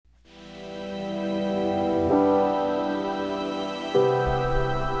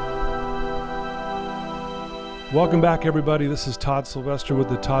Welcome back, everybody. This is Todd Sylvester with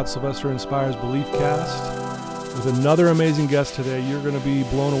the Todd Sylvester Inspires Belief Cast with another amazing guest today. You're going to be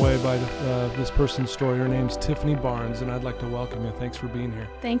blown away by this person's story. Her name's Tiffany Barnes, and I'd like to welcome you. Thanks for being here.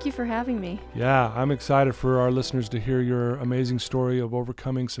 Thank you for having me. Yeah, I'm excited for our listeners to hear your amazing story of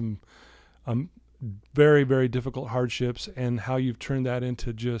overcoming some very, very difficult hardships and how you've turned that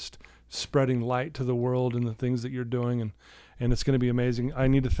into just spreading light to the world and the things that you're doing. And it's going to be amazing. I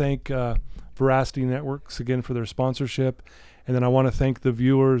need to thank Veracity Networks again for their sponsorship. And then I want to thank the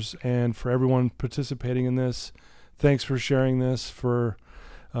viewers and for everyone participating in this. Thanks for sharing this.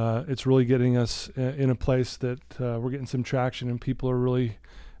 It's really getting us in a place that we're getting some traction and people are really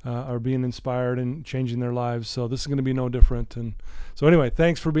are being inspired and changing their lives. So this is going to be no different. And so anyway,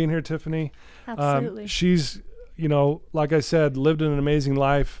 thanks for being here, Tiffany. Absolutely. She's, like I said, lived an amazing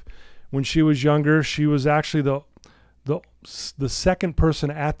life. When she was younger, she was actually the second person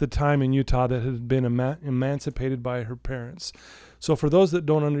at the time in Utah that had been emancipated by her parents. So for those that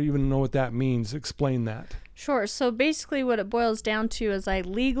don't even know what that means, explain that. Sure. So basically what it boils down to is I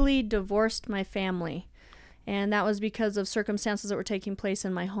legally divorced my family, and that was because of circumstances that were taking place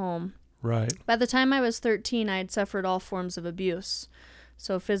in my home. Right. By the time I was 13, I had suffered all forms of abuse.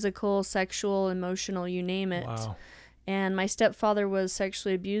 So physical, sexual, emotional, you name it. Wow. And my stepfather was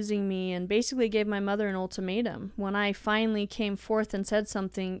sexually abusing me and basically gave my mother an ultimatum. When I finally came forth and said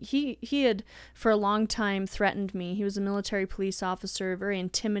something, he had for a long time threatened me. He was a military police officer, a very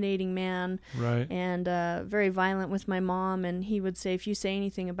intimidating man, right, and very violent with my mom. And he would say, if you say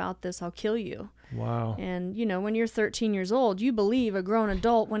anything about this, I'll kill you. Wow. And, when you're 13 years old, you believe a grown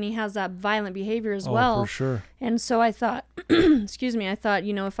adult when he has that violent behavior as well. Oh, for sure. And so I thought,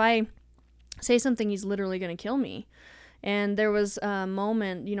 if I say something, he's literally going to kill me. And there was a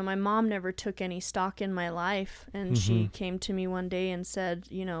moment, my mom never took any stock in my life. And she came to me one day and said,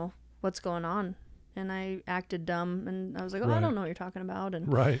 what's going on? And I acted dumb. And I was like, I don't know what you're talking about.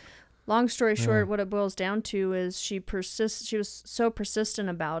 And long story short, what it boils down to is she was so persistent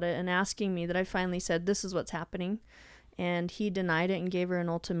about it and asking me that I finally said, this is what's happening. And he denied it and gave her an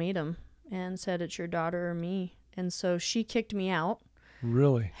ultimatum and said, it's your daughter or me. And so she kicked me out.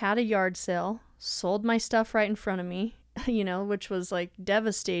 Really? Had a yard sale, sold my stuff right in front of me. Which was like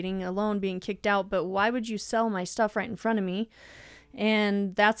devastating alone being kicked out. But why would you sell my stuff right in front of me?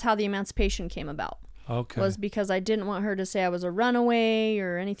 And that's how the emancipation came about. Okay. Was because I didn't want her to say I was a runaway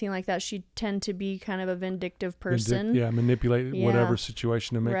or anything like that. She'd tend to be kind of a vindictive person. Manipulate whatever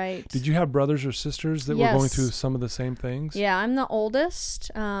situation to make. Right. Did you have brothers or sisters that were going through some of the same things? Yeah, I'm the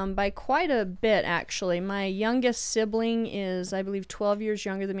oldest by quite a bit, actually. My youngest sibling is, I believe, 12 years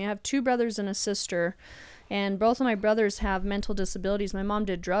younger than me. I have two brothers and a sister. And both of my brothers have mental disabilities. My mom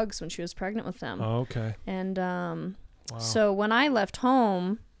did drugs when she was pregnant with them. Oh, okay. And wow. So when I left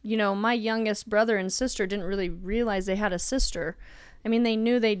home, my youngest brother and sister didn't really realize they had a sister. I mean, they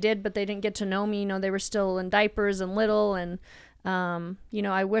knew they did, but they didn't get to know me. They were still in diapers and little. And,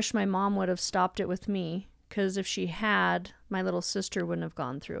 I wish my mom would have stopped it with me, because if she had, my little sister wouldn't have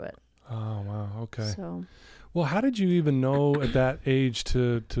gone through it. Oh, wow. Okay. So, well, how did you even know at that age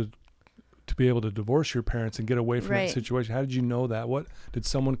to be able to divorce your parents and get away from that situation? How did you know that? What did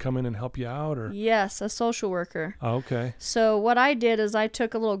someone come in and help you out, or? Yes, a social worker. Oh, okay. So what I did is I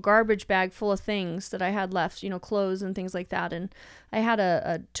took a little garbage bag full of things that I had left, clothes and things like that. And I had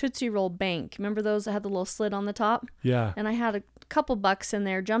a Tootsie Roll bank. Remember those that had the little slit on the top? Yeah. And I had a couple bucks in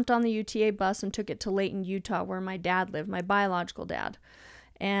there, jumped on the UTA bus and took it to Layton, Utah, where my dad lived, my biological dad.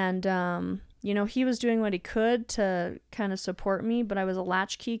 And, he was doing what he could to kind of support me, but I was a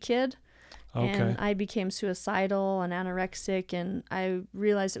latchkey kid. Okay. And I became suicidal and anorexic, and I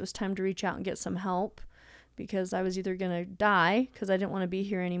realized it was time to reach out and get some help, because I was either going to die because I didn't want to be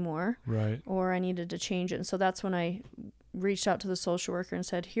here anymore, right, or I needed to change it. And so that's when I reached out to the social worker and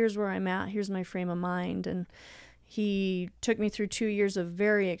said, here's where I'm at, here's my frame of mind. And he took me through 2 years of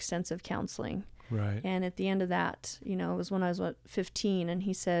very extensive counseling. Right. And at the end of that, it was when I was 15, and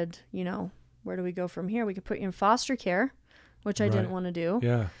he said, where do we go from here? We could put you in foster care, which I didn't want to do.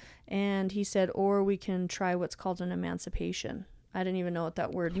 Yeah. And he said, or we can try what's called an emancipation. I didn't even know what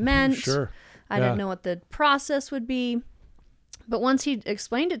that word meant. Sure. I didn't know what the process would be. But once he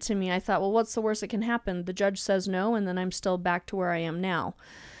explained it to me, I thought, well, what's the worst that can happen? The judge says no, and then I'm still back to where I am now.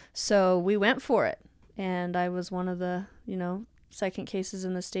 So we went for it. And I was one of the, second cases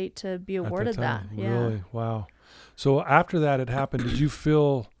in the state to be awarded that. Yeah. Really? Wow. So after that had happened,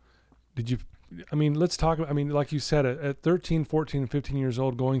 let's talk about, like you said, at 13, 14, and 15 years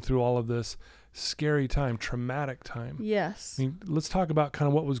old, going through all of this scary time, traumatic time. Yes. Let's talk about kind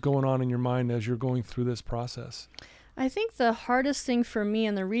of what was going on in your mind as you're going through this process. I think the hardest thing for me,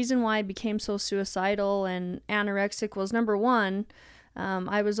 and the reason why I became so suicidal and anorexic, was number one,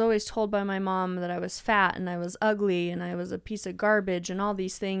 I was always told by my mom that I was fat and I was ugly and I was a piece of garbage and all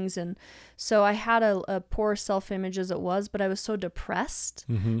these things. And so I had a poor self-image as it was, but I was so depressed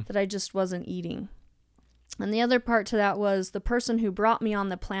that I just wasn't eating. And the other part to that was the person who brought me on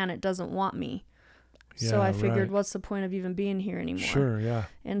the planet doesn't want me. So I figured, what's the point of even being here anymore? Sure, yeah.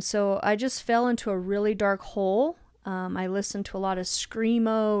 And so I just fell into a really dark hole. I listened to a lot of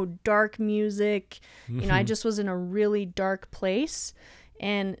screamo, dark music. You know, I just was in a really dark place.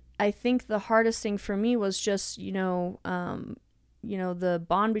 And I think the hardest thing for me was just, the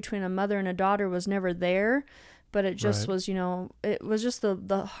bond between a mother and a daughter was never there. But it just was, it was just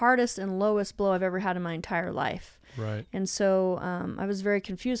the hardest and lowest blow I've ever had in my entire life. Right. And so I was very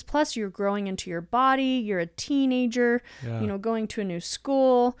confused. Plus, you're growing into your body. You're a teenager, going to a new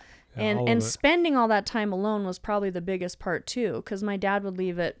school. And spending all that time alone was probably the biggest part, too, because my dad would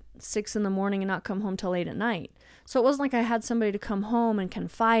leave at 6 a.m. and not come home till 8 p.m. So it wasn't like I had somebody to come home and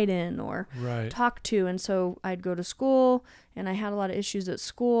confide in or talk to. And so I'd go to school, and I had a lot of issues at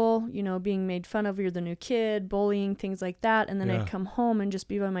school, being made fun of, you're the new kid, bullying, things like that. And then I'd come home and just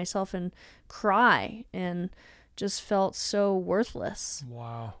be by myself and cry and just felt so worthless.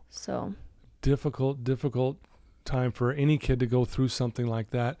 Wow. So difficult time for any kid to go through something like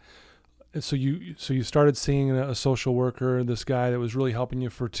that. So you started seeing a social worker, this guy that was really helping you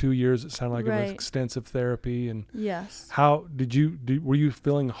for 2 years. It sounded like it was extensive therapy. And yes. How were you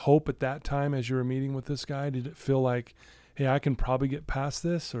feeling hope at that time as you were meeting with this guy? Did it feel like, hey, I can probably get past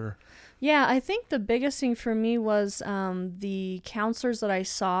this? Or yeah, I think the biggest thing for me was the counselors that I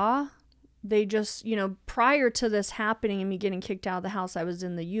saw. They just, prior to this happening and me getting kicked out of the house, I was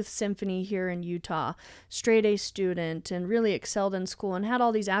in the youth symphony here in Utah, straight A student, and really excelled in school and had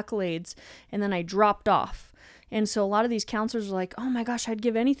all these accolades. And then I dropped off. And so a lot of these counselors were like, oh my gosh, I'd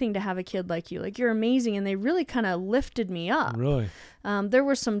give anything to have a kid like you. Like, you're amazing. And they really kind of lifted me up. Really? There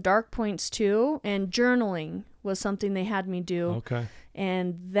were some dark points too. And journaling was something they had me do. Okay.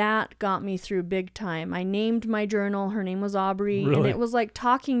 And that got me through big time. I named my journal. Her name was Aubrey. Really? And it was like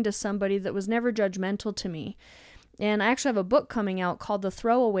talking to somebody that was never judgmental to me. And I actually have a book coming out called The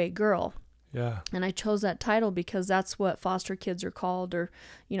Throwaway Girl. Yeah. And I chose that title because that's what foster kids are called, or,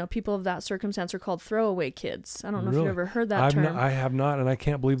 people of that circumstance are called throwaway kids. I don't know if you've ever heard that term. I have not, and I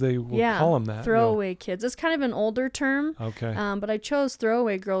can't believe they will call them that. Throwaway kids. It's kind of an older term. Okay. But I chose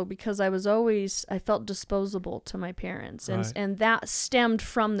Throwaway Girl because I felt disposable to my parents. And that stemmed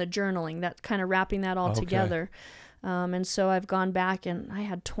from the journaling, that kind of wrapping that all together. And so I've gone back, and I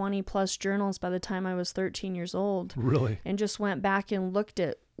had 20 plus journals by the time I was 13 years old. Really? And just went back and looked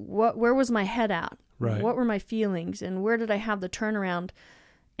at where was my head at? Right. What were my feelings, and where did I have the turnaround?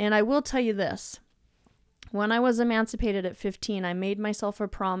 And I will tell you this. When I was emancipated at 15, I made myself a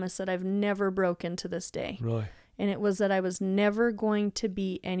promise that I've never broken to this day. Really? And it was that I was never going to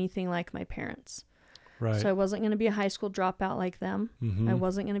be anything like my parents. Right. So I wasn't going to be a high school dropout like them. Mm-hmm. I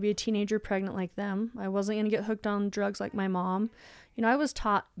wasn't going to be a teenager pregnant like them. I wasn't going to get hooked on drugs like my mom. I was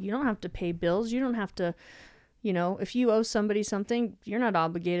taught you don't have to pay bills. You don't have to, if you owe somebody something, you're not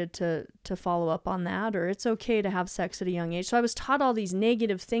obligated to follow up on that, or it's okay to have sex at a young age. So I was taught all these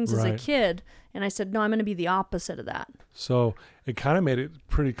negative things as a kid, and I said, no, I'm going to be the opposite of that. So it kind of made it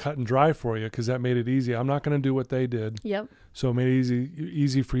pretty cut and dry for you, because that made it easy. I'm not going to do what they did. Yep. So it made it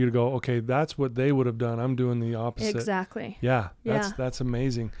easy for you to go, okay, that's what they would have done. I'm doing the opposite. Exactly. Yeah. That's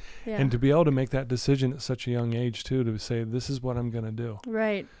amazing. Yeah. And to be able to make that decision at such a young age too, to say, this is what I'm going to do.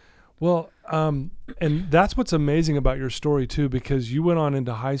 Right. Well, and that's what's amazing about your story too, because you went on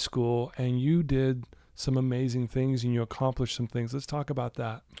into high school and you did some amazing things and you accomplished some things. Let's talk about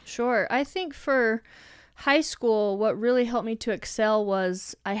that. Sure. I think for high school, what really helped me to excel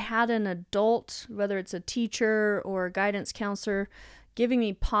was I had an adult, whether it's a teacher or a guidance counselor, giving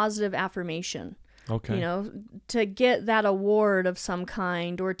me positive affirmation. Okay. To get that award of some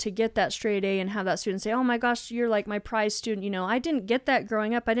kind, or to get that straight A and have that student say, oh my gosh, you're like my prize student. I didn't get that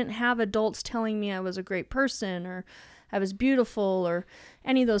growing up. I didn't have adults telling me I was a great person, or I was beautiful, or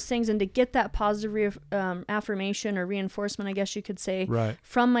any of those things. And to get that positive affirmation or reinforcement, I guess you could say,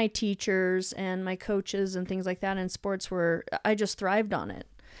 from my teachers and my coaches and things like that in sports, where I just thrived on it.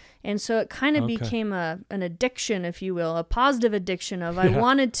 And so it kind of became an addiction, if you will, a positive addiction of I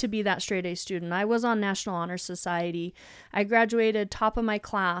wanted to be that straight A student. I was on National Honor Society. I graduated top of my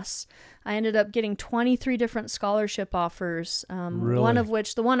class. I ended up getting 23 different scholarship offers, Really? One of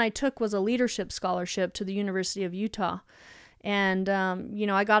which, the one I took, was a leadership scholarship to the University of Utah. And,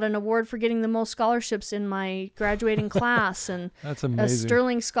 I got an award for getting the most scholarships in my graduating class and That's a amazing.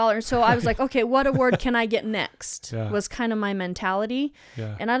 Sterling Scholar. So I was like, okay, what award can I get next? Yeah. Was kind of my mentality.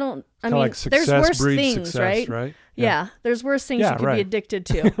 Yeah. And I Kinda mean, like there's success worse breeds things, success, right? Yeah. There's worse things Yeah, you could right. be addicted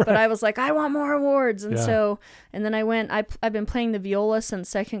to. But I was like, I want more awards. And Yeah. so, and then I've been playing the viola since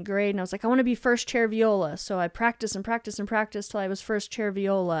second grade. And I was like, I want to be first chair viola. So I practiced and practiced and practiced till I was first chair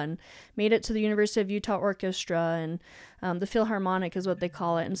viola and made it to the University of Utah Orchestra. And the Philharmonic is what they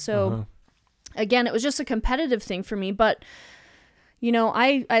call it. And so, again, it was just a competitive thing for me. But,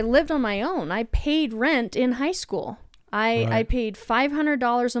 I lived on my own. I paid rent in high school. I paid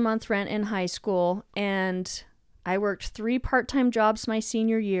 $500 a month rent in high school, and I worked 3 part-time jobs my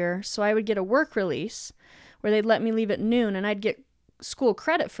senior year. So I would get a work release where they'd let me leave at noon, and I'd get school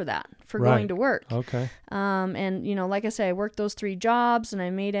credit for that, for going to work. Okay. And, like I said, I worked those 3 jobs, and I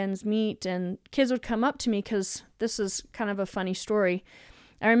made ends meet, and kids would come up to me because this is kind of a funny story.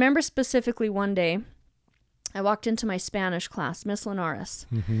 I remember specifically one day, I walked into my Spanish class, Miss Linares,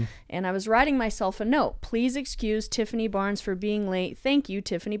 and I was writing myself a note. Please excuse Tiffany Barnes for being late. Thank you,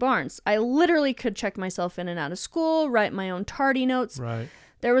 Tiffany Barnes. I literally could check myself in and out of school, write my own tardy notes. Right.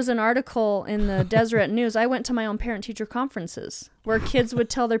 There was an article in the Deseret News. I went to my own parent-teacher conferences where kids would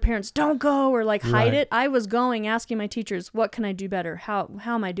tell their parents, don't go, or like hide it. I was going, asking my teachers, what can I do better? How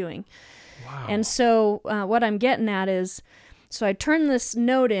am I doing? Wow. And so what I'm getting at is, so I turned this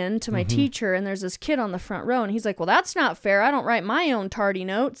note in to my teacher, and there's this kid on the front row, and he's like, well, that's not fair. I don't write my own tardy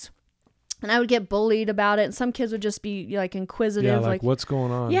notes. And I would get bullied about it, and some kids would just be like inquisitive. Yeah, like what's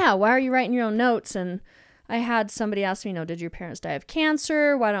going on? Yeah, why are you writing your own notes? And I had somebody ask me, did your parents die of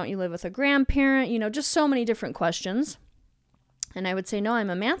cancer? Why don't you live with a grandparent? Just so many different questions. And I would say, no, I'm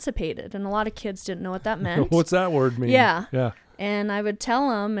emancipated. And a lot of kids didn't know what that meant. What's that word mean? Yeah. Yeah. And I would tell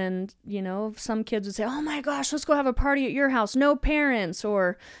them, and, some kids would say, oh my gosh, let's go have a party at your house. No parents.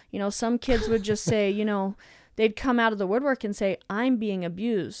 Or, some kids would just say, they'd come out of the woodwork and say, I'm being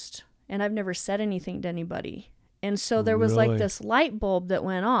abused. And I've never said anything to anybody. And so there was like this light bulb that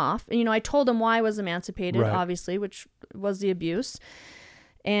went off. And, I told them why I was emancipated, obviously, which was the abuse.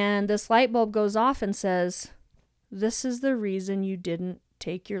 And this light bulb goes off and says, this is the reason you didn't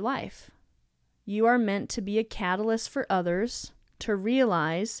take your life. You are meant to be a catalyst for others to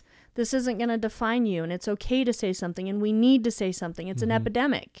realize this isn't going to define you, and it's okay to say something, and we need to say something. It's an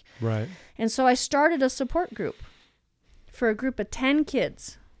epidemic. Right. And so I started a support group for a group of 10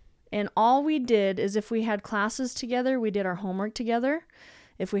 kids. And all we did is if we had classes together, we did our homework together.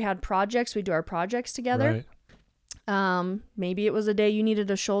 If we had projects, we do our projects together. Right. Maybe it was a day you needed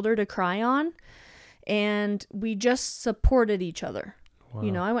a shoulder to cry on. And we just supported each other.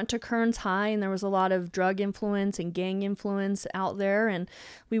 Wow. I went to Kearns High, and there was a lot of drug influence and gang influence out there, and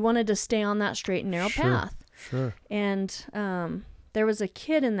we wanted to stay on that straight and narrow path. Sure. And there was a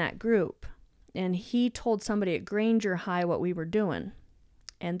kid in that group, and he told somebody at Granger High what we were doing.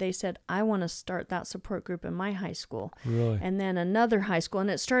 And they said, I want to start that support group in my high school. Really? And then another high school, and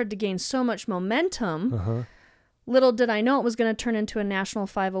it started to gain so much momentum. Little did I know it was going to turn into a national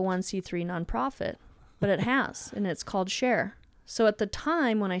 501c3 nonprofit, but it has, and it's called SHARE. So at the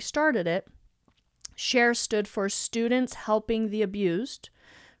time when I started it, SHARE stood for Students Helping the Abused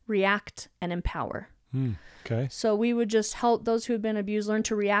React and Empower. Okay. So we would just help those who have been abused learn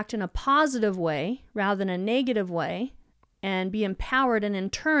to react in a positive way rather than a negative way, and be empowered, and in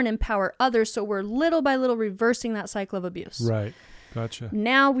turn empower others. So we're little by little reversing that cycle of abuse. Right. Gotcha.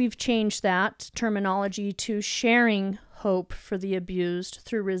 Now we've changed that terminology to sharing hope for the abused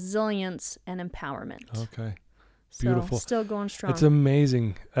through resilience and empowerment. Okay. Beautiful. So still going strong. It's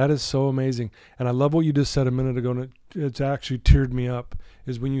amazing. That is so amazing. And I love what you just said a minute ago, and it's actually teared me up,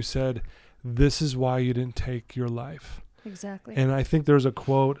 is when you said, this is why you didn't take your life. Exactly. And I think there's a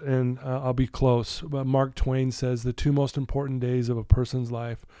quote, and I'll be close, but Mark Twain says, the 2 most important days of a person's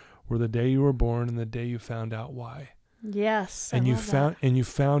life were the day you were born and the day you found out why. Yes. And you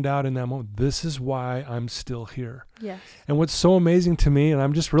found out in that moment, this is why I'm still here. Yes. And what's so amazing to me, and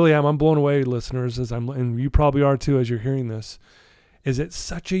I'm blown away, listeners, and you probably are too as you're hearing this, is at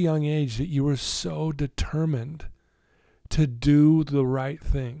such a young age that you were so determined to do the right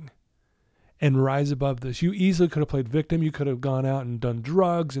thing and rise above this. You easily could have played victim. You could have gone out and done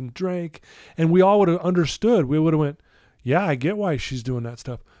drugs and drank, and we all would have understood. We would have went, yeah, I get why she's doing that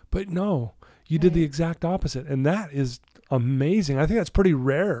stuff. But no, you did the exact opposite, and that is amazing. I think that's pretty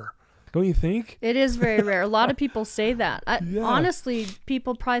rare. Don't you think? It is very rare. A lot of people say that. Honestly,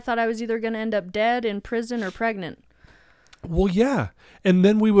 people probably thought I was either going to end up dead, in prison, or pregnant. Well, yeah. And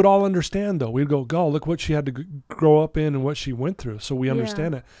then we would all understand, though. We'd go, look what she had to grow up in and what she went through. So we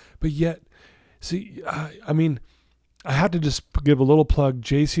understand it. But yet, see, I mean, I had to just give a little plug.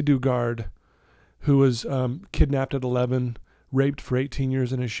 JC Dugard, who was kidnapped at 11, raped for 18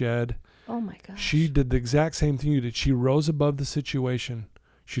 years in a shed. Oh my gosh. She did the exact same thing you did. She rose above the situation.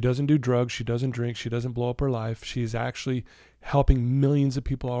 She doesn't do drugs. She doesn't drink. She doesn't blow up her life. She's actually helping millions of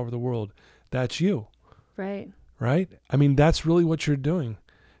people all over the world. That's you. Right. Right? I mean, that's really what you're doing.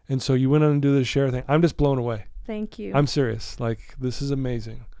 And so you went on and do the share thing. I'm just blown away. Thank you. I'm serious. Like, this is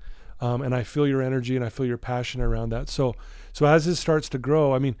amazing. And I feel your energy and I feel your passion around that. So as this starts to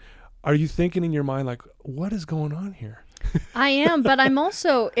grow, I mean, are you thinking in your mind, like, what is going on here? I am, but I'm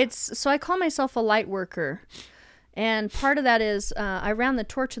also, so I call myself a light worker. And part of that is I ran the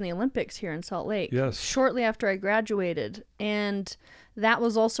torch in the Olympics here in Salt Lake. Yes. Shortly after I graduated. And that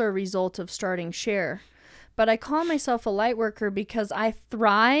was also a result of starting Share. But I call myself a light worker because I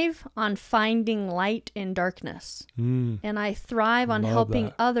thrive on finding light in darkness. And I thrive on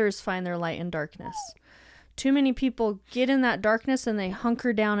helping others find their light in darkness. Too many people get in that darkness and they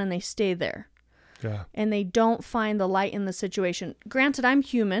hunker down and they stay there. Yeah. And they don't find the light in the situation. Granted, I'm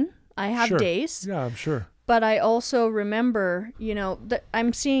human. I have days. Yeah, I'm sure. But I also remember,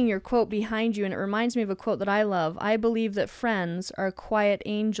 I'm seeing your quote behind you, and it reminds me of a quote that I love. I believe that friends are quiet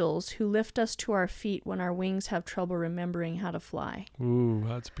angels who lift us to our feet when our wings have trouble remembering how to fly. Ooh,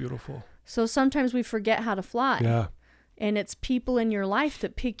 that's beautiful. So sometimes we forget how to fly. Yeah. And it's people in your life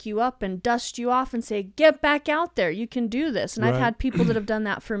that pick you up and dust you off and say, get back out there. You can do this. And I've had people that have done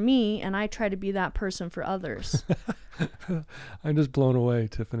that for me, and I try to be that person for others. I'm just blown away,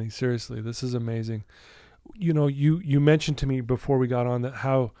 Tiffany. Seriously, this is amazing. You mentioned to me before we got on that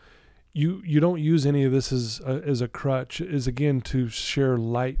how you don't use any of this as a crutch, is again to share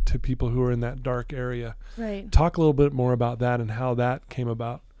light to people who are in that dark area. Right. Talk a little bit more about that and how that came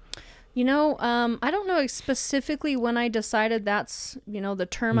about. I don't know specifically when I decided that's, the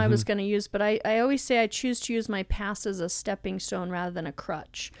term I was going to use, but I always say I choose to use my past as a stepping stone rather than a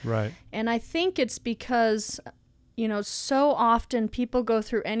crutch. Right. And I think it's because, so often people go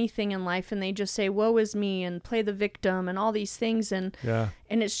through anything in life and they just say, woe is me, and play the victim and all these things. And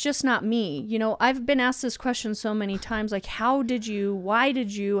it's just not me. I've been asked this question so many times, like, how did you, why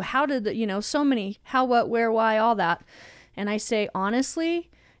did you, how did, so many, how, what, where, why, all that. And I say, honestly,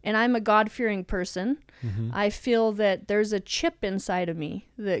 and I'm a God-fearing person, I feel that there's a chip inside of me,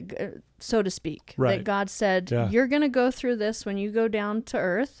 that, so to speak, that God said, you're going to go through this when you go down to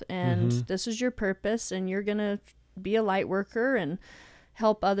earth, and this is your purpose, and you're going to be a light worker and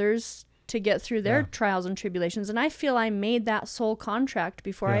help others to get through their trials and tribulations. And I feel I made that soul contract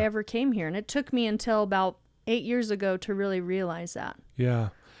before I ever came here. And it took me until about 8 years ago to really realize that. Yeah.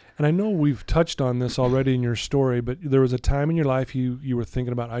 And I know we've touched on this already in your story, but there was a time in your life you were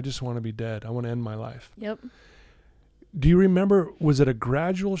thinking about, I just want to be dead. I want to end my life. Yep. Do you remember, was it a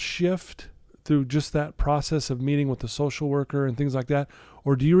gradual shift through just that process of meeting with the social worker and things like that?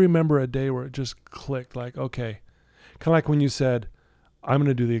 Or do you remember a day where it just clicked, like, okay, kind of like when you said, I'm going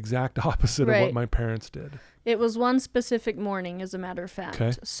to do the exact opposite of what my parents did? It was one specific morning, as a matter of fact.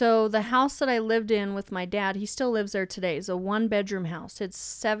 Okay. So the house that I lived in with my dad, he still lives there today. It's a 1-bedroom house. It's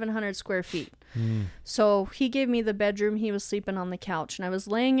 700 square feet. So he gave me the bedroom. He was sleeping on the couch, and I was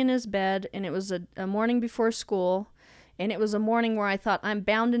laying in his bed, and it was a morning before school, and it was a morning where I thought, I'm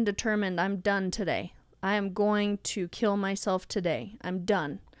bound and determined. I'm done today. I am going to kill myself today. I'm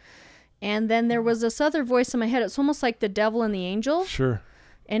done. And then there was this other voice in my head. It's almost like the devil and the angel. Sure.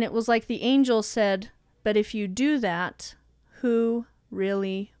 And it was like the angel said, but if you do that, who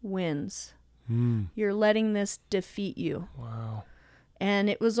really wins? You're letting this defeat you. Wow. And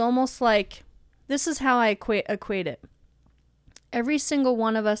it was almost like, this is how I equate it. Every single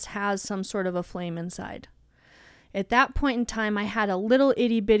one of us has some sort of a flame inside. At that point in time, I had a little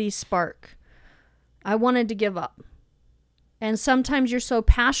itty bitty spark. I wanted to give up. And sometimes you're so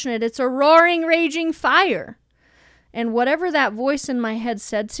passionate, it's a roaring, raging fire. And whatever that voice in my head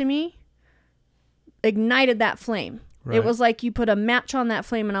said to me ignited that flame. Right. It was like you put a match on that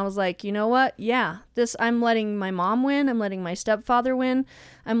flame, and I was like, you know what? Yeah, I'm letting my mom win. I'm letting my stepfather win.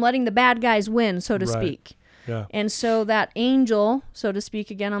 I'm letting the bad guys win, so to speak. Yeah. And so that angel, so to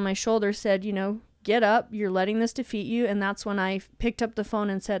speak, again on my shoulder said, get up. You're letting this defeat you. And that's when I picked up the phone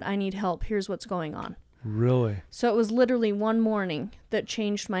and said, I need help. Here's what's going on. Really? So it was literally one morning that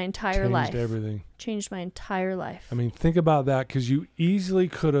changed my entire life. Changed everything. Changed my entire life. I mean, think about that, because you easily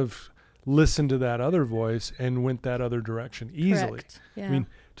could have listened to that other voice and went that other direction easily. Correct. Yeah. I mean,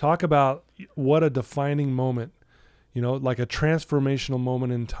 talk about what a defining moment, like a transformational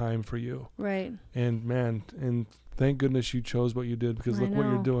moment in time for you. Right. And man, and thank goodness you chose what you did, because look what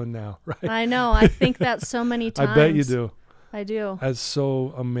you're doing now, right? I know. I think that so many times. I bet you do. I do. That's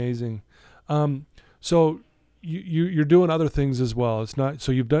so amazing. So you're doing other things as well. It's not,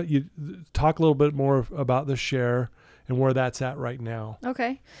 so you talk a little bit more about the Share and where that's at right now.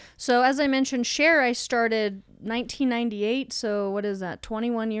 Okay. So as I mentioned, Share, I started 1998. So what is that?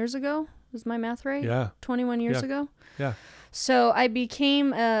 21 years ago? Is my math right? Yeah. 21 years ago? Yeah. So I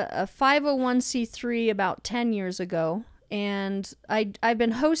became a 501c3 about 10 years ago, and I've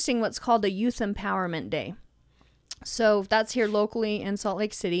been hosting what's called a Youth Empowerment Day. So that's here locally in Salt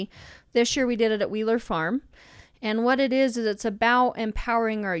Lake City. This year we did it at Wheeler Farm. And what it is it's about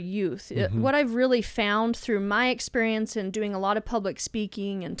empowering our youth. What I've really found through my experience in doing a lot of public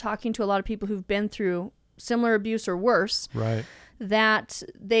speaking and talking to a lot of people who've been through similar abuse or worse, Right. that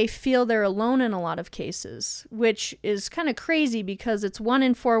they feel they're alone in a lot of cases, which is kind of crazy because it's 1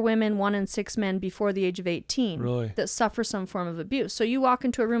 in 4 women, 1 in 6 men before the age of 18 Really? that suffer some form of abuse. So you walk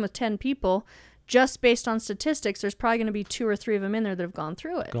into a room with 10 people, just based on statistics, there's probably going to be 2 or 3 of them in there that have gone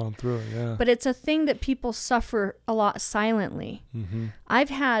through it. Yeah. But it's a thing that people suffer a lot silently. Mm-hmm. I've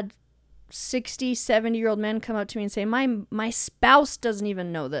had 60, 70-year-old men come up to me and say, my spouse doesn't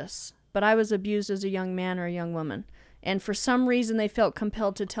even know this, but I was abused as a young man or a young woman. And for some reason, they felt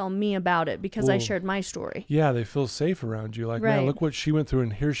compelled to tell me about it because I shared my story. Yeah, they feel safe around you. Like, man, look what she went through,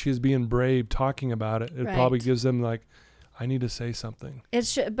 and here she is being brave, talking about it. It probably gives them, like, I need to say something.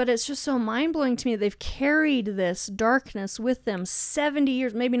 But it's just so mind-blowing to me. They've carried this darkness with them 70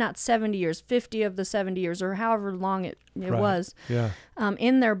 years, maybe not 70 years, 50 of the 70 years, or however long it was,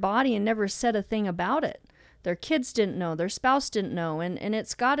 in their body, and never said a thing about it. Their kids didn't know. Their spouse didn't know. And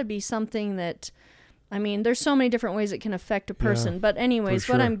it's got to be something that, I mean, there's so many different ways it can affect a person. But anyways,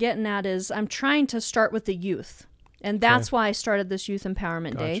 what I'm getting at is I'm trying to start with the youth. And that's why I started this Youth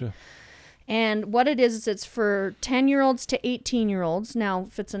Empowerment Day. And what it is it's for 10-year-olds to 18-year-olds. Now,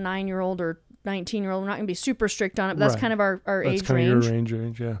 if it's a 9-year-old or 19-year-old, we're not going to be super strict on it, but that's kind of our age range. Your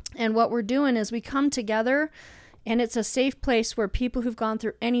range, yeah. And what we're doing is we come together, and it's a safe place where people who've gone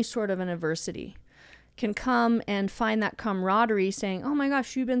through any sort of an adversity can come and find that camaraderie, saying, oh my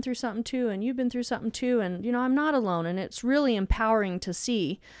gosh, you've been through something too, and you've been through something too, and, you know, I'm not alone. And it's really empowering to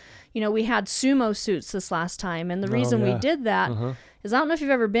see. You know, we had sumo suits this last time, and the reason we did that is I don't know if you've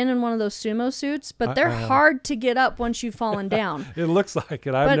ever been in one of those sumo suits, but they're hard to get up once you've fallen down. It looks like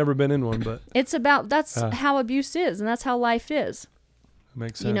it. I've never been in one, but it's about, that's how abuse is, and that's how life is.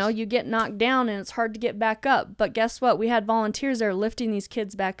 Makes sense. You know, you get knocked down and it's hard to get back up. But guess what? We had volunteers there lifting these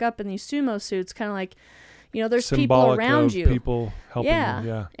kids back up in these sumo suits, kind of like, you know, there's symbolic people around you. People helping you.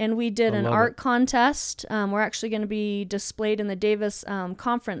 Yeah. And we did an art contest. We're actually going to be displayed in the Davis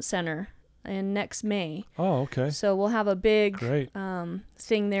Conference Center in next May. Oh, okay. So we'll have a big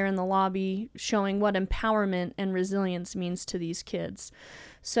thing there in the lobby showing what empowerment and resilience means to these kids.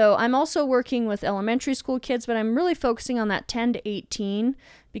 So I'm also working with elementary school kids, but I'm really focusing on that 10 to 18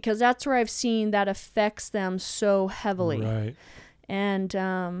 because that's where I've seen that affects them so heavily. Right. And,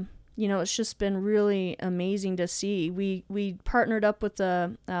 you know, it's just been really amazing to see. We partnered up with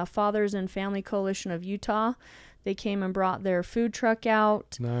the Fathers and Family Coalition of Utah. They came and brought their food truck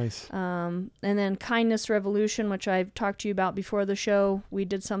out. Nice. And then Kindness Revolution, which I've talked to you about before the show. We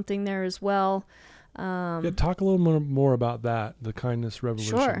did something there as well. Talk a little more about that, the Kindness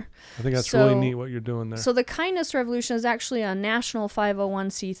Revolution. Sure. I think that's really neat what you're doing there. So the Kindness Revolution is actually a national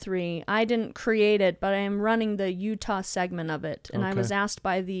 501c3. I didn't create it, but I am running the Utah segment of it. And I was asked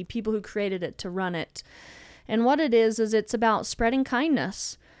by the people who created it to run it. And what it is it's about spreading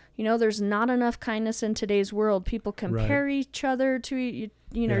kindness. You know, there's not enough kindness in today's world. People compare each other to,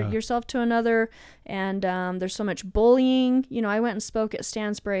 yourself to another. And there's so much bullying. You know, I went and spoke at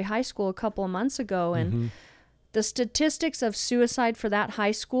Stansbury High School a couple of months ago, and the statistics of suicide for that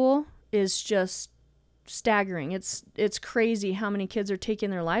high school is just staggering. It's crazy how many kids are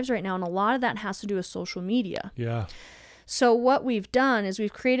taking their lives right now. And a lot of that has to do with social media. Yeah. So what we've done is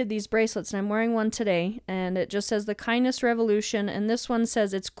we've created these bracelets, and I'm wearing one today, and it just says the Kindness Revolution, and this one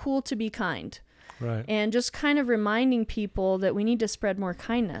says it's cool to be kind. Right. And just kind of reminding people that we need to spread more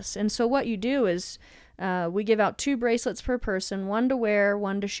kindness. And so what you do is we give out 2 bracelets per person, one to wear,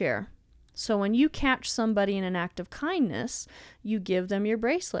 one to share. So when you catch somebody in an act of kindness, you give them your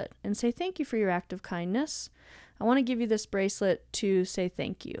bracelet and say, thank you for your act of kindness. I want to give you this bracelet to say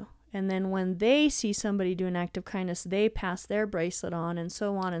thank you. And then when they see somebody do an act of kindness, they pass their bracelet on and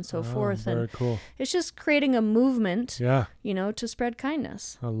so forth. Very cool. It's just creating a movement, to spread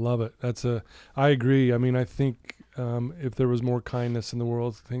kindness. I love it. I agree. I mean, I think if there was more kindness in the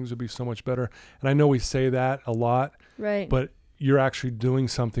world, things would be so much better. And I know we say that a lot, right? But you're actually doing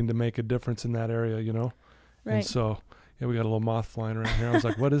something to make a difference in that area, you know? Right. And so, we got a little moth flying around here. I was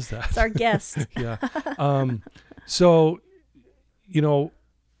like, what is that? It's our guest. Yeah. So,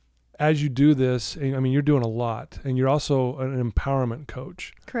 as you do this, I mean, you're doing a lot, and you're also an empowerment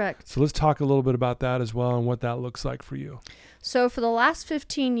coach. Correct. So let's talk a little bit about that as well and what that looks like for you. So for the last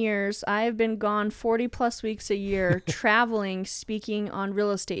 15 years, I have been gone 40 plus weeks a year traveling, speaking on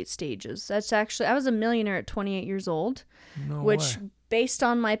real estate stages. That's actually, I was a millionaire at 28 years old, which based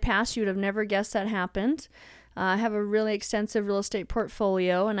on my past, you would have never guessed that happened. I have a really extensive real estate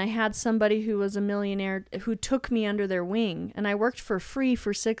portfolio, and I had somebody who was a millionaire who took me under their wing, and I worked for free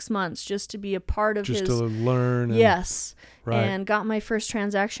for 6 months just to be a part of just to learn. Yes. Right. And got my first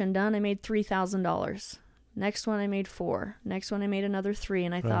transaction done. I made $3,000. Next one I made 4. Next one I made another 3.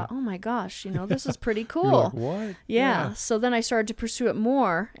 And I thought, oh my gosh, this is pretty cool. You're like, what? Yeah. So then I started to pursue it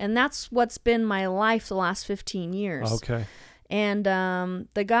more. And that's what's been my life the last 15 years. Okay. And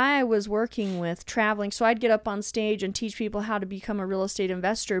the guy I was working with traveling, so I'd get up on stage and teach people how to become a real estate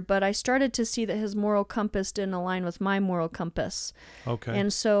investor. But I started to see that his moral compass didn't align with my moral compass. Okay.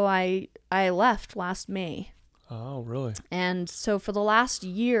 And so I left last May. Oh, really? And so for the last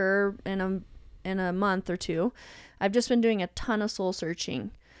year and a month or 2, I've just been doing a ton of soul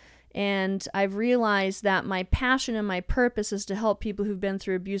searching. And I've realized that my passion and my purpose is to help people who've been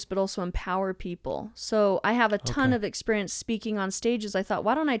through abuse, but also empower people. So I have a ton of experience speaking on stages. I thought,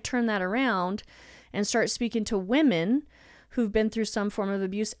 why don't I turn that around and start speaking to women who've been through some form of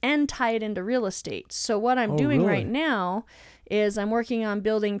abuse and tie it into real estate. So what I'm doing right now is I'm working on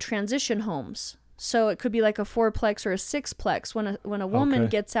building transition homes. So it could be like a 4-plex or a 6-plex. When a woman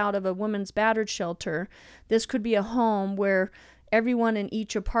gets out of a women's battered shelter, this could be a home where everyone in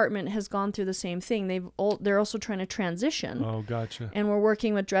each apartment has gone through the same thing. They're also trying to transition. Oh, gotcha. And we're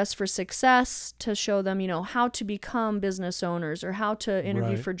working with Dress for Success to show them, how to become business owners or how to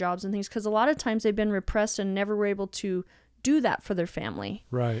interview for jobs and things. Because a lot of times they've been repressed and never were able to do that for their family.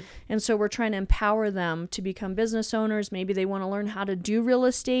 Right. And so we're trying to empower them to become business owners. Maybe they want to learn how to do real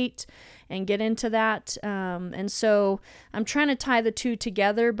estate and get into that. And so I'm trying to tie the two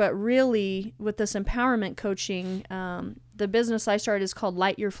together, but really with this empowerment coaching, the business I started is called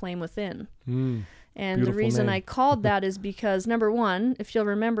Light Your Flame Within. And the reason I called that is because, number one, if you'll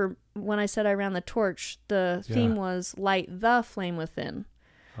remember when I said I ran the torch, the theme was Light the Flame Within.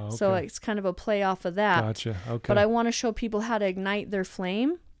 Oh, okay. So it's kind of a play off of that. Gotcha. Okay. But I want to show people how to ignite their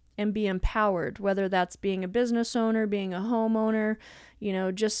flame and be empowered, whether that's being a business owner, being a homeowner,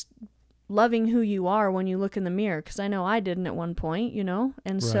 just loving who you are when you look in the mirror. Because I know I didn't at one point,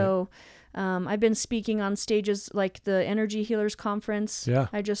 And so I've been speaking on stages like the Energy Healers Conference. Yeah.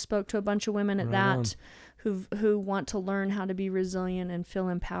 I just spoke to a bunch of women at that who want to learn how to be resilient and feel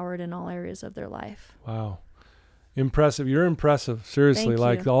empowered in all areas of their life. Wow. Impressive. You're impressive. Seriously.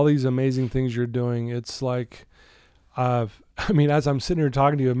 Like all these amazing things you're doing. It's like, as I'm sitting here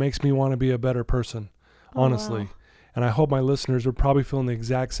talking to you, it makes me want to be a better person, honestly. Wow. And I hope my listeners are probably feeling the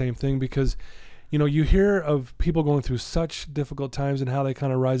exact same thing because, you hear of people going through such difficult times and how they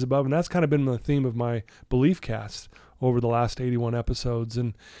kind of rise above. And that's kind of been the theme of my Belief Cast over the last 81 episodes.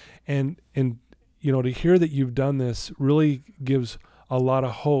 And to hear that you've done this really gives a lot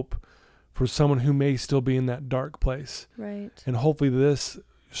of hope for someone who may still be in that dark place. Right. And hopefully this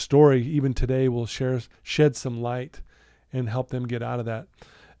story, even today, will shed some light and help them get out of that.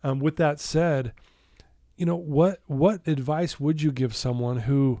 With that said, what advice would you give someone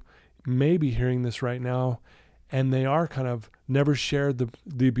who may be hearing this right now and they are kind of never shared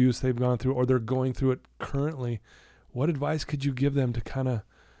the abuse they've gone through or they're going through it currently? What advice could you give them to kind of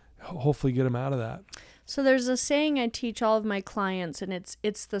hopefully get them out of that? So there's a saying I teach all of my clients, and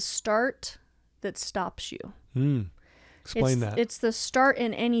it's the start that stops you. Explain that. It's the start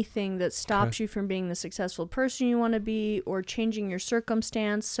in anything that stops you from being the successful person you want to be or changing your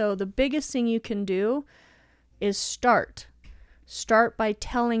circumstance. So the biggest thing you can do is start. Start by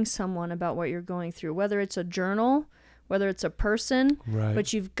telling someone about what you're going through, whether it's a journal, whether it's a person,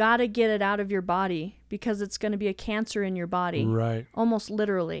 but you've got to get it out of your body because it's going to be a cancer in your body. Right. Almost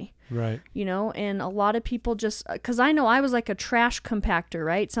literally. Right. And a lot of people just, because I know I was like a trash compactor,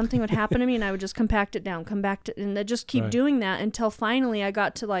 right? Something would happen to me and I would just compact it down, and I just keep doing that until finally I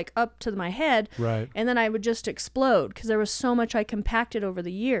got to like up to my head. Right. And then I would just explode because there was so much I compacted over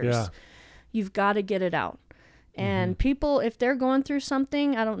the years. Yeah. You've got to get it out. And people, if they're going through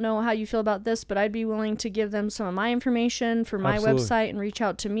something, I don't know how you feel about this, but I'd be willing to give them some of my information for my website and reach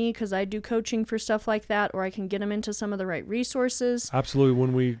out to me because I do coaching for stuff like that, or I can get them into some of the right resources. Absolutely.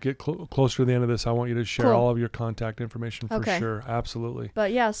 When we get closer to the end of this, I want you to share all of your contact information for sure. Absolutely.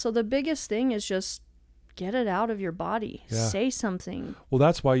 But yeah, so the biggest thing is just get it out of your body. Yeah. Say something. Well,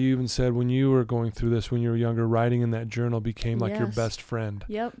 that's why you even said when you were going through this, when you were younger, writing in that journal became like your best friend.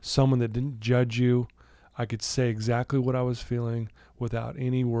 Yep. Someone that didn't judge you. I could say exactly what I was feeling without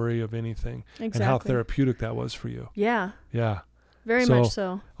any worry of anything. Exactly. And how therapeutic that was for you. Yeah. Yeah. Very So, much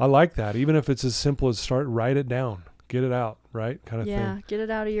so. I like that. Even if it's as simple as write it down, get it out, right? Kind of thing. Yeah. Get it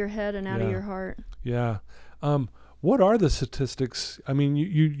out of your head and out of Yeah. your heart. Yeah. What are the statistics? I mean,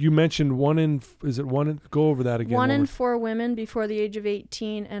 you mentioned go over that again. 1 in 4 women before the age of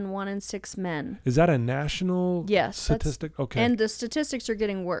 18 and 1 in 6 men. Is that a national Yes, statistic? Okay. And the statistics are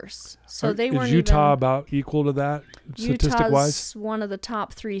getting worse. So they weren't Is Utah even, about equal to that statistic-wise? Utah's one of the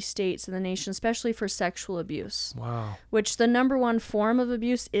top 3 states in the nation, especially for sexual abuse. Wow. Which the number one form of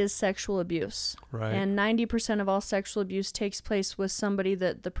abuse is sexual abuse. Right. And 90% of all sexual abuse takes place with somebody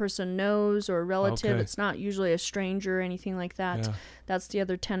that the person knows or a relative. Okay. It's not usually a stranger or anything like that. Yeah. That's the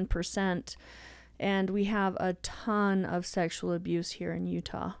other 10%. And we have a ton of sexual abuse here in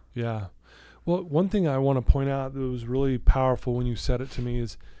Utah. Yeah. Well, one thing I want to point out that was really powerful when you said it to me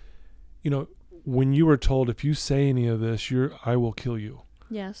is, when you were told, if you say any of this, I will kill you.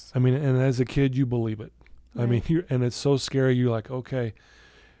 Yes. I mean, and as a kid, you believe it. Right. I mean, and it's so scary. You're like, okay.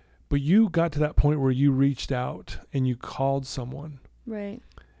 But you got to that point where you reached out and you called someone. Right.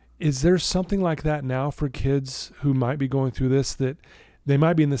 Is there something like that now for kids who might be going through this, that they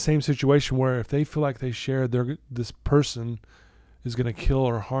might be in the same situation where if they feel like they share, this person is going to kill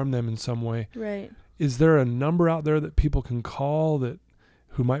or harm them in some way? Right. Is there a number out there that people can call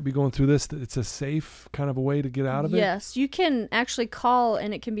who might be going through this, that it's a safe kind of a way to get out of it? Yes, you can actually call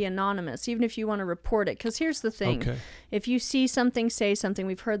and it can be anonymous, even if you want to report it. Because here's the thing. Okay. If you see something, say something.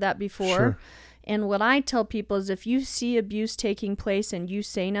 We've heard that before. Sure. And what I tell people is if you see abuse taking place and you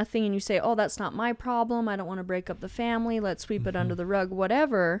say nothing and you say, oh, that's not my problem, I don't want to break up the family, let's sweep it under the rug,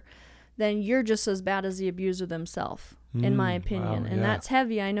 whatever, then you're just as bad as the abuser themselves, in my opinion. Wow, and that's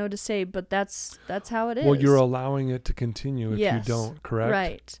heavy, I know to say, but that's how it is. Well, you're allowing it to continue if Yes. you don't, correct?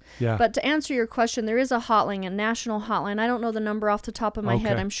 Right. Yeah. But to answer your question, there is a hotline, a national hotline. I don't know the number off the top of my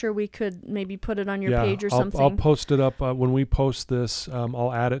head. I'm sure we could maybe put it on your page or something. I'll post it up when we post this.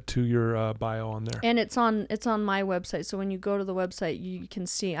 I'll add it to your bio on there. And it's on my website. So when you go to the website, you can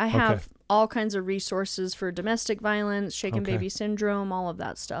see. I have all kinds of resources for domestic violence, shaken baby syndrome, all of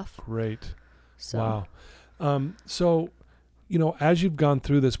that stuff. Great. So. Wow. So, as you've gone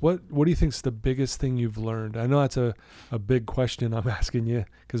through this, what do you think is the biggest thing you've learned? I know that's a big question I'm asking you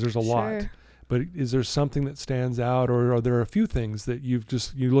because there's a lot. But is there something that stands out, or are there a few things that you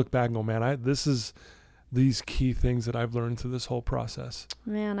look back and go, man, this is these key things that I've learned through this whole process?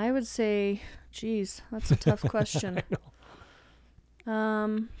 Man, I would say, geez, that's a tough question.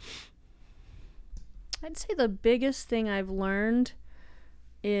 I'd say the biggest thing I've learned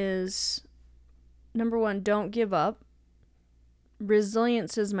is, number one, don't give up.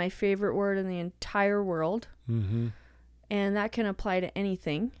 Resilience is my favorite word in the entire world. Mm-hmm. And that can apply to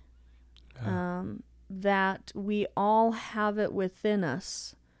anything. Yeah. That we all have it within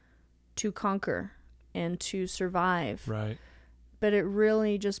us to conquer and to survive. Right. But it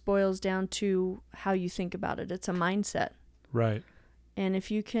really just boils down to how you think about it. It's a mindset. Right. And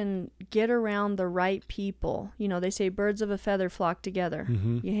if you can get around the right people, they say birds of a feather flock together.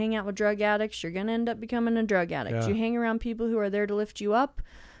 Mm-hmm. You hang out with drug addicts, you're going to end up becoming a drug addict. Yeah. You hang around people who are there to lift you up,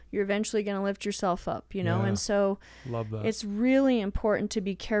 you're eventually going to lift yourself up, Yeah. And so Love that. it's really important to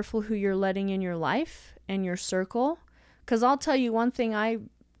be careful who you're letting in your life and your circle. Because I'll tell you one thing I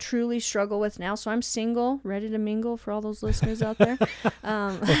truly struggle with now. So I'm single, ready to mingle for all those listeners out there.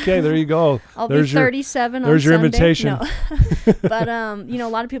 Okay, there you go. I'll be 37 on Sunday. There's your invitation. No. But, a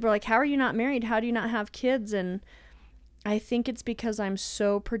lot of people are like, how are you not married? How do you not have kids? And I think it's because I'm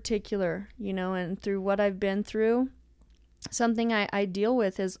so particular, and through what I've been through, something I deal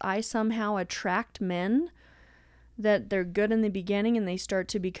with is I somehow attract men that they're good in the beginning and they start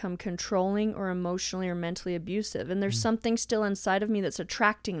to become controlling or emotionally or mentally abusive. And there's something still inside of me that's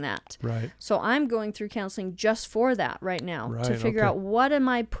attracting that. Right. So I'm going through counseling just for that right now, Right, to figure okay. out what am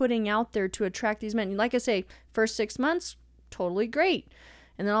I putting out there to attract these men. Like I say, first 6 months, totally great.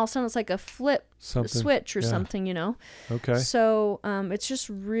 And then all of a sudden it's like a switch or something, Okay. So it's just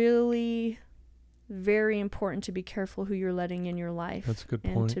really very important to be careful who you're letting in your life. That's a good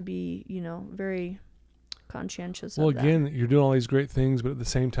and point. to be, very conscientious Well, of that. again, you're doing all these great things, but at the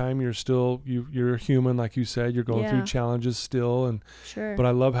same time, you're still you're human, like you said. You're going through challenges still, and Sure. but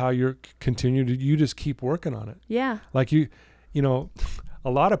I love how you're you just keep working on it. Yeah. Like a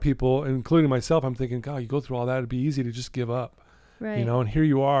lot of people, including myself, I'm thinking, God, you go through all that, it'd be easy to just give up. Right. And here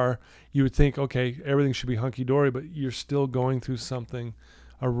you are. You would think, okay, everything should be hunky dory, but you're still going through something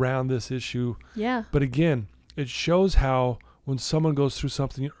around this issue. Yeah. But again, it shows how when someone goes through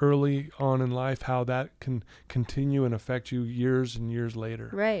something early on in life, how that can continue and affect you years and years later.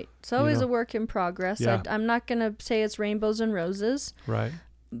 Right. It's always know? a work in progress. Yeah. I'm not going to say it's rainbows and roses, Right.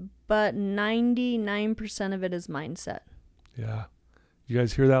 but 99% of it is mindset. Yeah. You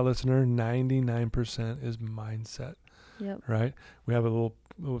guys hear that, listener? 99% is mindset. Yep. Right? We have a little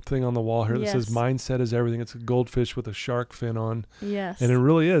thing on the wall here that says Yes. mindset is everything. It's a goldfish with a shark fin on. Yes. And it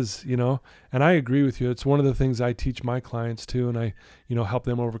really is, you know, and I agree with you. It's one of the things I teach my clients too. And I, you know, help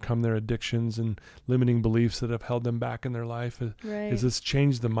them overcome their addictions and limiting beliefs that have held them back in their life. Right. Is let's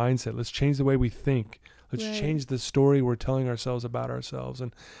change the mindset. Let's change the way we think. Let's Right. change the story we're telling ourselves about ourselves.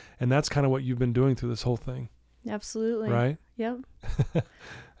 And that's kind of what you've been doing through this whole thing. Absolutely. Right? Yep.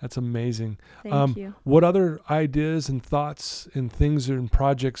 That's amazing. Thank you. What other ideas and thoughts and things and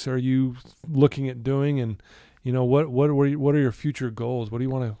projects are you looking at doing? And, you know, what are your future goals? What do you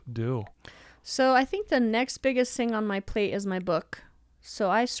want to do? So I think the next biggest thing on my plate is my book.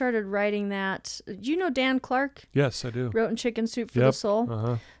 So I started writing that. Do you know Dan Clark? Yes, I do. Wrote in Chicken Soup for the Soul.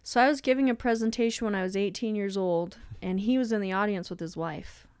 Uh-huh. So I was giving a presentation when I was 18 years old, and he was in the audience with his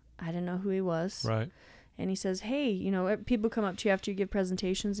wife. I didn't know who he was. Right. And he says, hey, you know, people come up to you after you give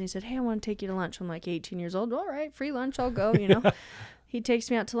presentations, and he said, hey, I want to take you to lunch. I'm like 18 years old. All right, free lunch, I'll go, you know. He takes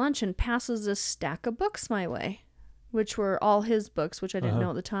me out to lunch and passes this stack of books my way, which were all his books, which I didn't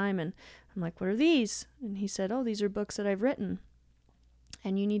know at the time. And I'm like, what are these? And he said, oh, these are books that I've written,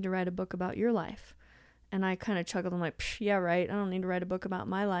 and you need to write a book about your life. And I kind of chuckled. I'm like, yeah, right. I don't need to write a book about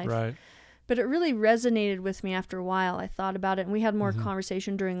my life. Right. But it really resonated with me after a while. I thought about it, and we had more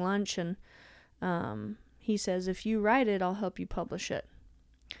conversation during lunch, and he says, if you write it, I'll help you publish it.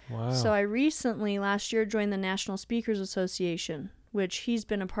 Wow. So I recently, last year, joined the National Speakers Association, which he's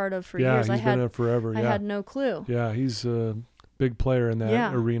been a part of for years. He's been there forever. I had no clue. Yeah, he's a big player in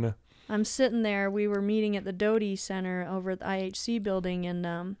that arena. I'm sitting there. We were meeting at the Doty Center over at the IHC building, and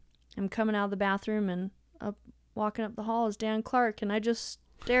I'm coming out of the bathroom, and walking up the hall is Dan Clark, and I just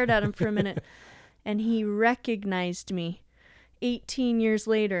stared at him for a minute, and he recognized me 18 years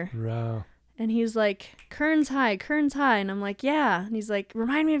later. Wow. And he was like, Kearns High. And I'm like, yeah. And he's like,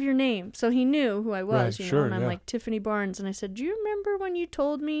 remind me of your name. So he knew who I was, Right, you sure, know. And I'm yeah. like, Tiffany Barnes. And I said, do you remember when you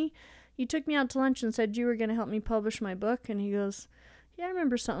told me, you took me out to lunch and said you were going to help me publish my book? And he goes, yeah, I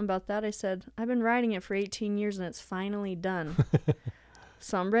remember something about that. I said, I've been writing it for 18 years and it's finally done.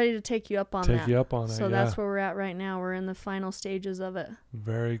 So I'm ready to take you up on that. Take you up on that, So that's where we're at right now. We're in the final stages of it.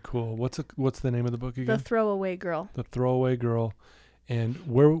 Very cool. What's the name of the book again? The Throwaway Girl. The Throwaway Girl. And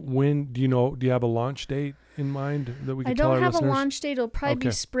when do you have a launch date in mind that we can tell our listeners? I don't have a launch date. It'll probably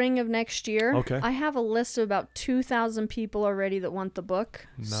be spring of next year. Okay. I have a list of about 2,000 people already that want the book.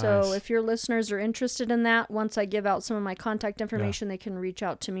 Nice. So if your listeners are interested in that, once I give out some of my contact information, they can reach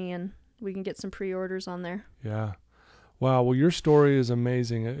out to me and we can get some pre-orders on there. Yeah. Wow. Well, your story is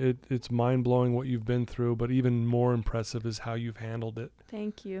amazing. It's mind-blowing what you've been through, but even more impressive is how you've handled it.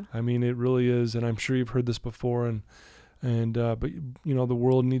 Thank you. I mean, it really is. And I'm sure you've heard this before. But you know, the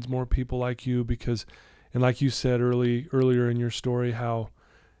world needs more people like you because, and like you said earlier in your story, how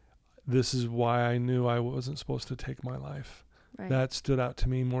this is why I knew I wasn't supposed to take my life. Right. That stood out to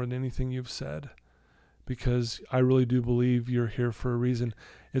me more than anything you've said, because I really do believe you're here for a reason.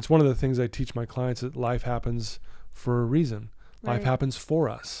 It's one of the things I teach my clients, that life happens for a reason. Life Right. happens for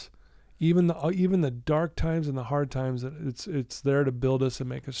us. Even the dark times and the hard times, it's there to build us and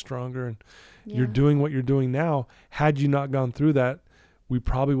make us stronger. And you're doing what you're doing now. Had you not gone through that, we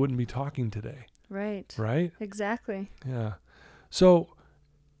probably wouldn't be talking today. Right. Right? Exactly. Yeah. So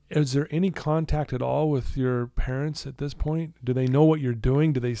is there any contact at all with your parents at this point? Do they know what you're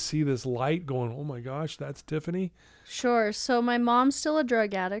doing? Do they see this light going, oh my gosh, that's Tiffany? Sure. So my mom's still a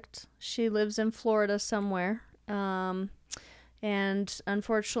drug addict. She lives in Florida somewhere. And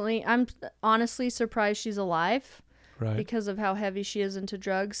unfortunately, I'm honestly surprised she's alive. Right. Because of how heavy she is into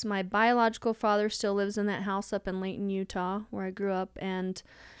drugs. My biological father still lives in that house up in Layton, Utah, where I grew up. And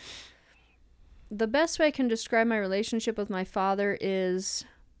the best way I can describe my relationship with my father is,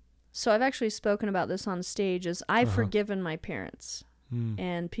 so I've actually spoken about this on stage, is I've forgiven my parents.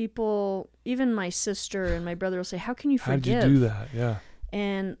 And people, even my sister and my brother will say, how can you forgive? How'd you do that? Yeah.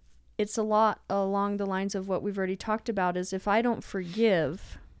 And it's a lot along the lines of what we've already talked about, is if I don't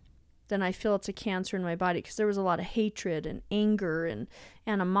forgive, then I feel it's a cancer in my body, because there was a lot of hatred and anger and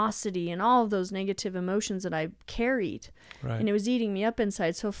animosity and all of those negative emotions that I carried. Right. And it was eating me up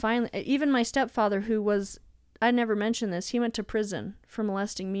inside. So finally, even my stepfather, who was, I never mentioned this, he went to prison for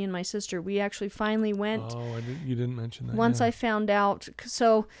molesting me and my sister. We actually finally went. Oh, you didn't mention that. Once yeah. I found out.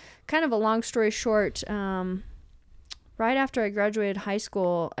 So kind of a long story short, right after I graduated high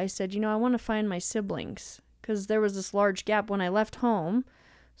school, I said, I want to find my siblings, because there was this large gap when I left home.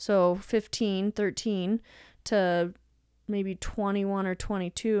 So 15, 13 to maybe 21 or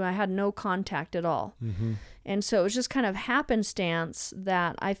 22, I had no contact at all. Mm-hmm. And so it was just kind of happenstance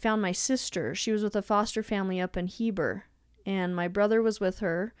that I found my sister. She was with a foster family up in Heber, and my brother was with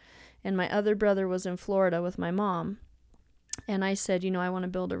her, and my other brother was in Florida with my mom. And I said, I want to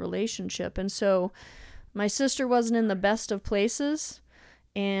build a relationship. And so my sister wasn't in the best of places,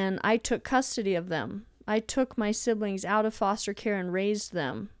 and I took custody of them. I took my siblings out of foster care and raised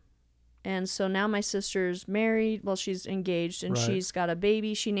them. And so now my sister's married. Well, she's engaged, and she's got a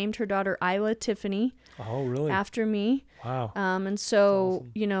baby. She named her daughter Isla Tiffany. Oh, really? After me. Wow. And so,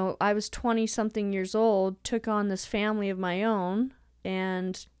 awesome. I was 20-something years old, took on this family of my own.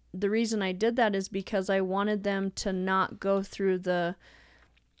 And the reason I did that is because I wanted them to not go through the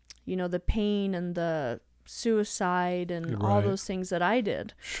pain and the suicide and all those things that I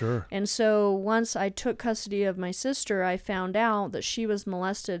did. Sure. And so once I took custody of my sister, I found out that she was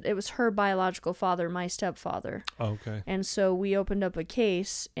molested. It was her biological father, my stepfather. Okay. And so we opened up a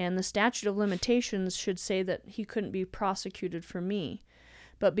case, and the statute of limitations should say that he couldn't be prosecuted for me.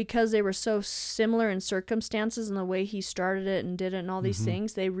 But because they were so similar in circumstances and the way he started it and did it and all these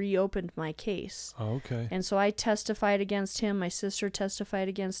things, they reopened my case. Oh, okay. And so I testified against him. My sister testified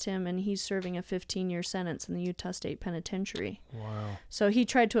against him, and he's serving a 15-year sentence in the Utah State Penitentiary. Wow. So he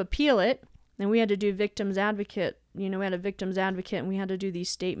tried to appeal it, and we had to do victim's advocate. We had a victim's advocate, and we had to do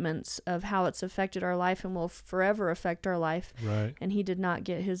these statements of how it's affected our life and will forever affect our life. Right. And he did not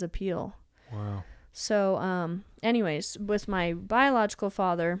get his appeal. Wow. So, anyways, with my biological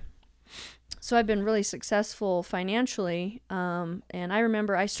father, so I've been really successful financially. And I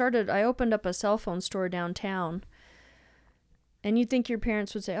remember I opened up a cell phone store downtown. And you'd think your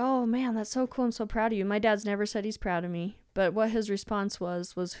parents would say, "Oh man, that's so cool. I'm so proud of you." My dad's never said he's proud of me. But what his response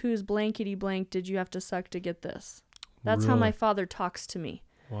was whose blankety blank did you have to suck to get this? That's how my father talks to me.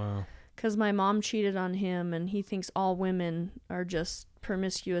 Wow. Because my mom cheated on him, and he thinks all women are just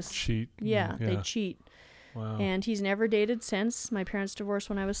promiscuous. Cheat. Yeah, they cheat. Wow. And he's never dated since. My parents divorced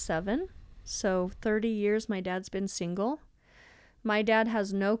when I was 7. So 30 years my dad's been single. My dad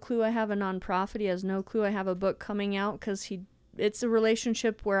has no clue I have a nonprofit. He has no clue I have a book coming out because it's a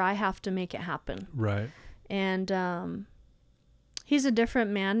relationship where I have to make it happen. Right. And he's a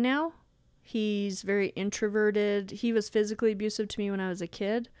different man now. He's very introverted. He was physically abusive to me when I was a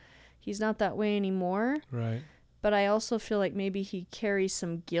kid. He's not that way anymore. Right. But I also feel like maybe he carries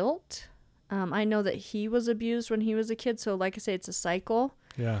some guilt. I know that he was abused when he was a kid. So like I say, it's a cycle.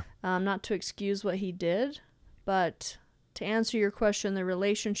 Yeah. Not to excuse what he did. But to answer your question, the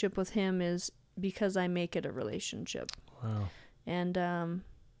relationship with him is because I make it a relationship. Wow. And,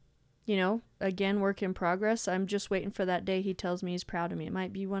 again, work in progress. I'm just waiting for that day he tells me he's proud of me. It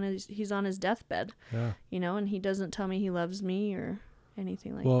might be he's on his deathbed. Yeah. And he doesn't tell me he loves me or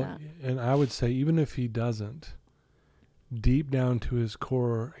anything like that. Well, and I would say even if he doesn't, deep down to his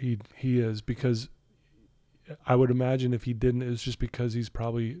core, he is, because I would imagine if he didn't, it was just because he's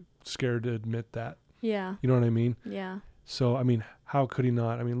probably scared to admit that. Yeah. You know what I mean? Yeah. So, I mean, how could he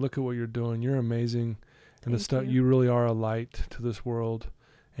not? I mean, look at what you're doing. You're amazing. And Thank you. you really are a light to this world.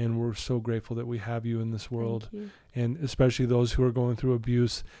 And we're so grateful that we have you in this world. Thank you. And especially those who are going through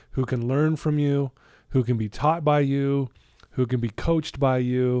abuse, who can learn from you, who can be taught by you, who can be coached by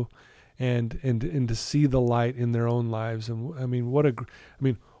you, and to see the light in their own lives. And I mean,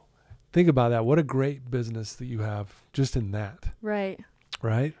 think about that. What a great business that you have just in that. Right.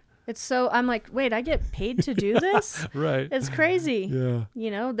 Right? It's so, I'm like, wait, I get paid to do this? Right. It's crazy.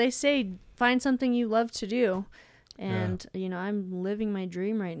 Yeah. They say find something you love to do. And, I'm living my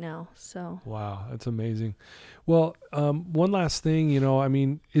dream right now. So. Wow. That's amazing. Well, one last thing,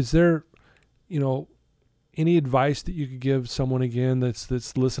 is there, any advice that you could give someone again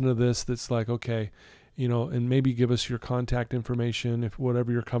that's listening to this, that's like, okay, and maybe give us your contact information, if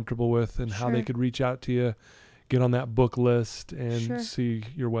whatever you're comfortable with, and how they could reach out to you, get on that book list, and see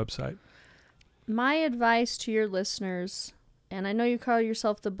your website. My advice to your listeners, and I know you call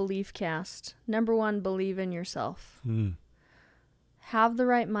yourself the Belief Cast. Number 1, believe in yourself. Have the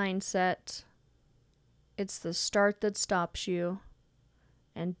right mindset. It's the start that stops you.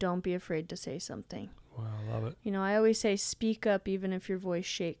 And don't be afraid to say something. Wow, I love it. I always say speak up even if your voice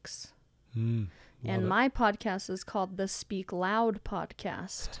shakes. And my podcast is called the Speak Loud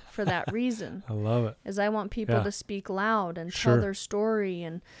Podcast for that reason. I love it. Is I want people to speak loud and tell their story.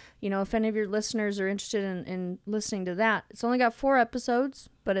 And, if any of your listeners are interested in listening to that, it's only got 4 episodes,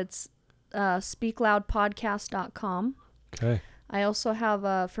 but it's speakloudpodcast.com. Okay. I also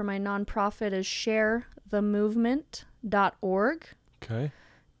have, for my nonprofit, is sharethemovement.org. Okay.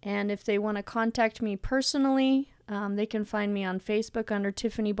 And if they want to contact me personally, they can find me on Facebook under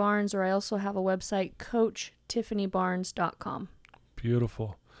Tiffany Barnes, or I also have a website, CoachTiffanyBarnes.com.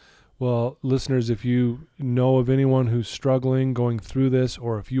 Beautiful. Well, listeners, if you know of anyone who's struggling, going through this,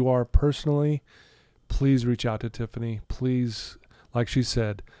 or if you are personally, please reach out to Tiffany. Please, like she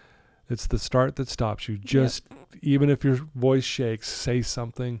said, it's the start that stops you. Just, even if your voice shakes, say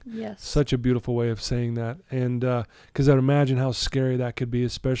something. Yes. Such a beautiful way of saying that. And because I'd imagine how scary that could be,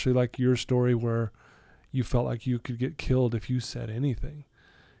 especially like your story where you felt like you could get killed if you said anything.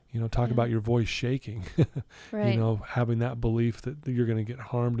 Talk about your voice shaking, right. Having that belief that you're going to get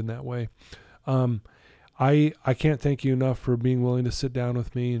harmed in that way. I can't thank you enough for being willing to sit down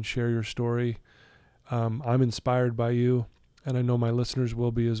with me and share your story. I'm inspired by you, and I know my listeners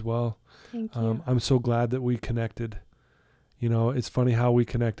will be as well. Thank you. I'm so glad that we connected. It's funny how we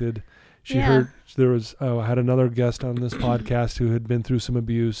connected. I had another guest on this podcast who had been through some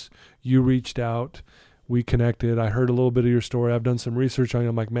abuse. You reached out. We connected. I heard a little bit of your story. I've done some research on you.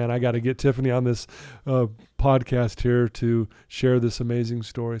 I'm like, man, I got to get Tiffany on this podcast here to share this amazing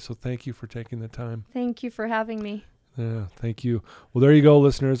story. So thank you for taking the time. Thank you for having me. Yeah, thank you. Well, there you go,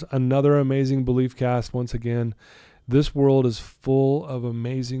 listeners. Another amazing Belief Cast. Once again, this world is full of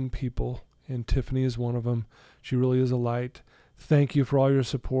amazing people, and Tiffany is one of them. She really is a light. Thank you for all your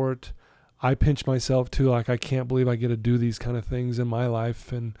support. I pinch myself too, like I can't believe I get to do these kind of things in my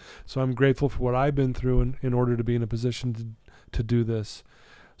life. And so I'm grateful for what I've been through in order to be in a position to do this.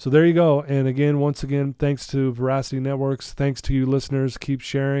 So there you go. And again, once again, thanks to Veracity Networks. Thanks to you listeners. Keep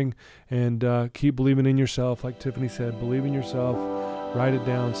sharing and keep believing in yourself. Like Tiffany said, believe in yourself, write it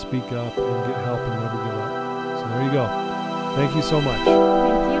down, speak up, and get help and never give up. So there you go. Thank you so much.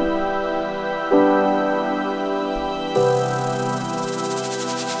 Thank you.